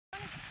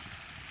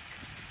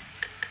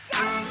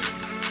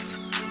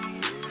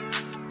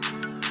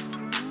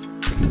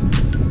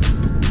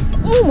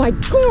Oh my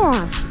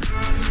gosh!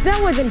 That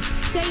was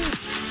insane.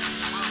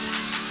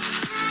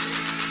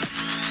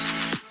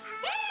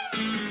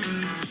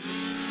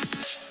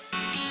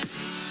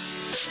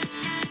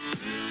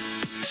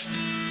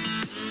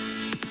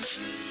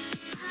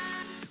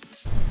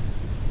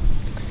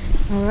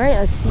 Alright,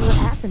 let's see what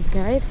happens,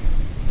 guys.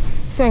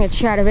 Throwing a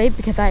chatterbait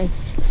because I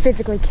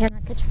physically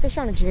cannot catch fish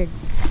on a jig.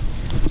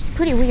 It's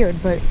pretty weird,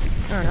 but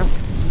I don't know.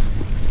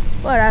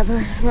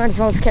 Whatever. Might as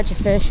well just catch a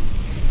fish.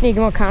 Need to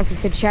get more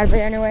confidence in chatterbait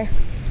anyway.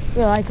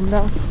 We like them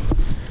though.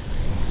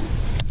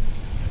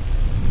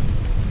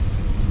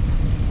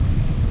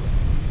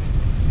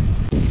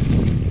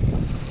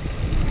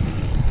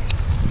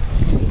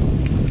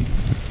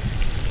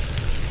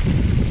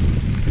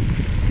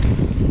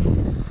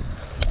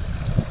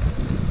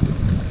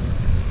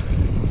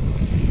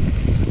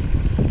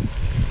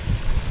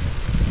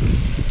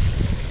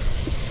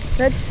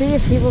 Let's see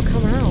if he will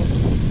come out.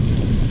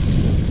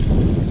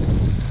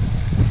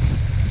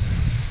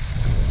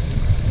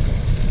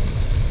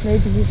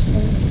 Maybe he should. I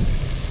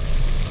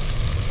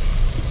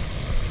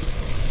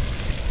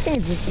think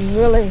it's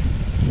really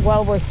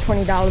well worth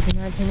 $20 in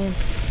my opinion.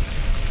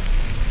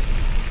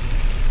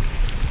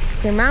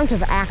 The amount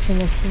of action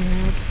this thing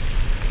has.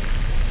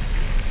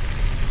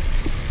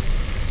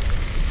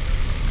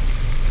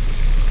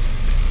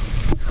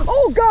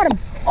 Oh, got him!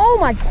 Oh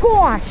my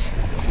gosh!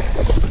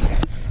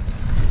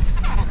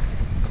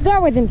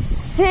 That was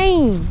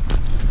insane.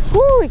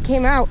 Woo, it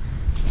came out.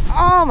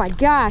 Oh my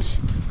gosh.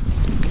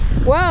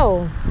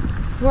 Whoa.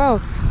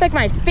 Whoa. It's like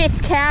my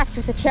 5th cast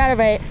with a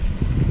chatterbait.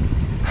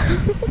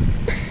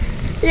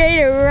 You ate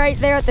it right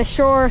there at the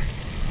shore.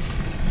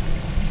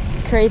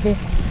 It's crazy.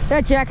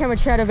 That jackhammer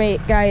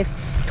chatterbait, guys,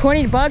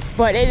 $20,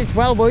 but it is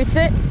well worth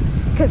it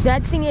because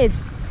that thing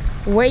is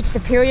way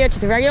superior to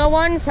the regular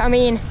ones. I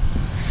mean,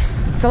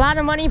 it's a lot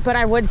of money, but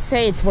I would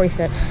say it's worth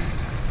it.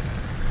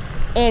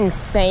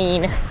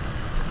 Insane.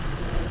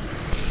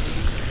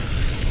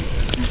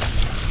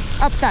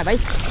 Upside, right?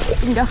 You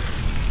can go.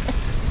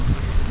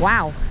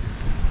 Wow.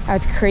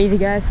 That's crazy,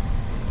 guys.